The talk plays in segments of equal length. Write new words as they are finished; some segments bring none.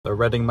So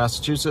Reading,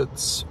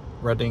 Massachusetts,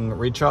 Reading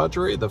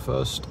Rechargery, the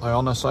first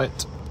IONNA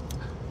site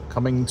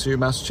coming to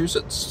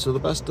Massachusetts to the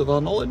best of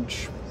our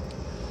knowledge.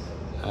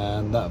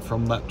 And that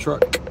from that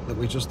truck that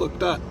we just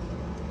looked at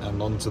and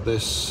onto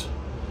this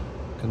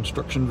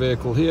construction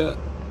vehicle here.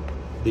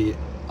 The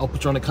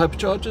Alpitronic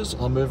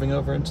Hyperchargers are moving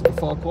over into the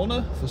far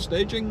corner for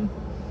staging.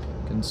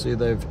 You can see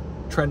they've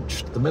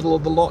trenched the middle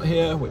of the lot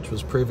here, which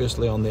was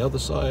previously on the other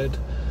side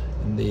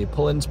in the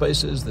pull-in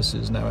spaces. This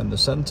is now in the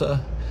center.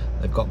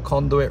 They've got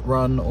conduit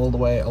run all the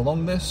way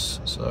along this,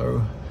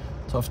 so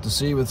tough to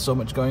see with so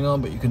much going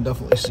on, but you can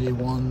definitely see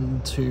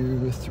 1,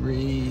 2,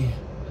 3,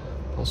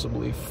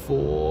 possibly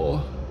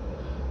 4,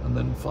 and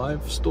then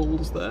 5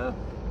 stalls there,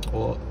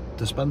 or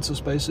dispenser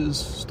spaces.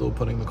 Still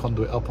putting the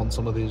conduit up on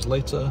some of these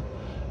later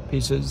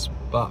pieces,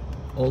 but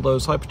all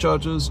those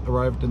hyperchargers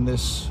arrived in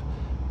this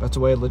Better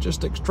Way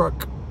logistics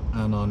truck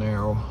and are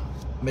now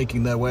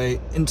making their way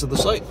into the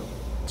site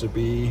to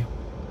be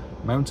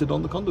mounted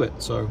on the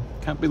conduit. So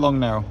can't be long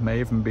now, may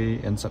even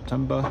be in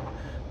September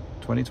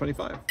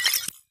 2025.